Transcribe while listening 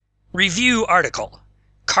Review article.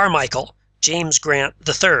 Carmichael, James Grant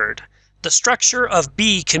III. The Structure of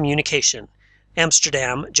Bee Communication.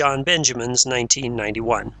 Amsterdam, John Benjamins,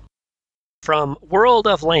 1991. From World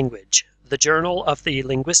of Language, the Journal of the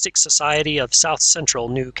Linguistic Society of South Central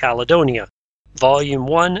New Caledonia, Volume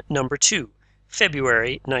 1, Number 2,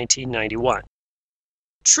 February 1991.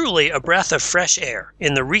 Truly a breath of fresh air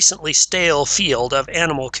in the recently stale field of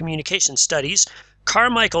animal communication studies,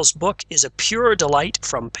 Carmichael's book is a pure delight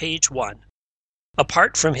from page 1.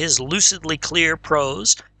 Apart from his lucidly clear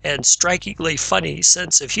prose and strikingly funny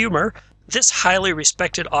sense of humor, this highly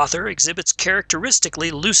respected author exhibits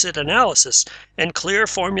characteristically lucid analysis and clear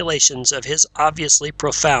formulations of his obviously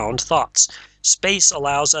profound thoughts. Space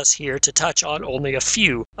allows us here to touch on only a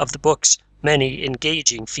few of the book's many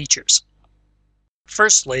engaging features.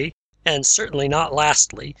 Firstly, and certainly not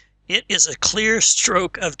lastly, it is a clear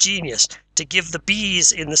stroke of genius to give the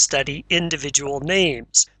bees in the study individual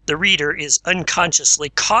names. The reader is unconsciously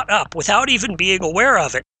caught up, without even being aware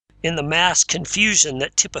of it, in the mass confusion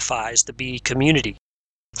that typifies the bee community.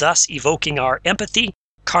 Thus evoking our empathy,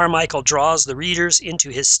 Carmichael draws the readers into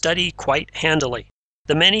his study quite handily.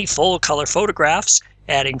 The many full-color photographs,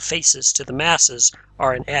 adding faces to the masses,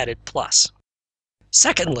 are an added plus.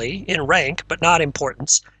 Secondly, in rank but not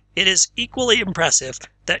importance, it is equally impressive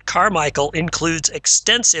that Carmichael includes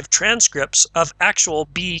extensive transcripts of actual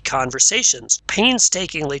bee conversations,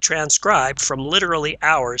 painstakingly transcribed from literally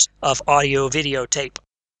hours of audio-video tape.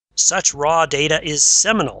 Such raw data is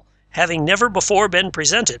seminal, having never before been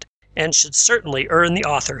presented, and should certainly earn the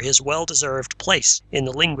author his well-deserved place in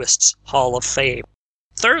the Linguists' Hall of Fame.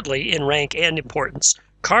 Thirdly, in rank and importance,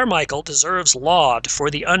 Carmichael deserves laud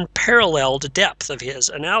for the unparalleled depth of his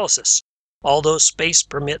analysis. Although space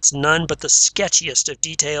permits none but the sketchiest of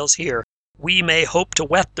details here, we may hope to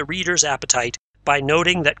whet the reader's appetite by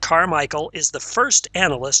noting that Carmichael is the first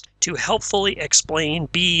analyst to helpfully explain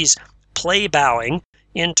bees' play bowing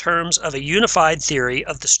in terms of a unified theory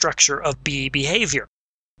of the structure of bee behavior.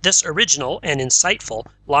 This original and insightful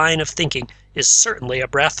line of thinking is certainly a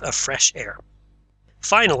breath of fresh air.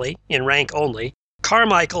 Finally, in rank only,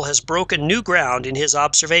 Carmichael has broken new ground in his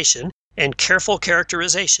observation and careful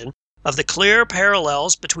characterization of the clear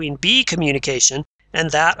parallels between bee communication and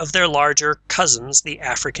that of their larger cousins, the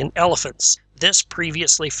African elephants. This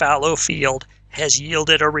previously fallow field has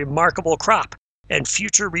yielded a remarkable crop, and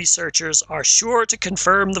future researchers are sure to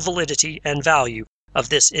confirm the validity and value of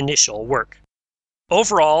this initial work.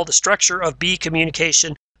 Overall, The Structure of Bee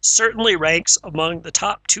Communication certainly ranks among the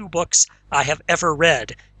top 2 books I have ever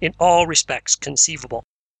read in all respects conceivable.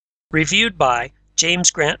 Reviewed by James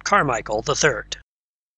Grant Carmichael III.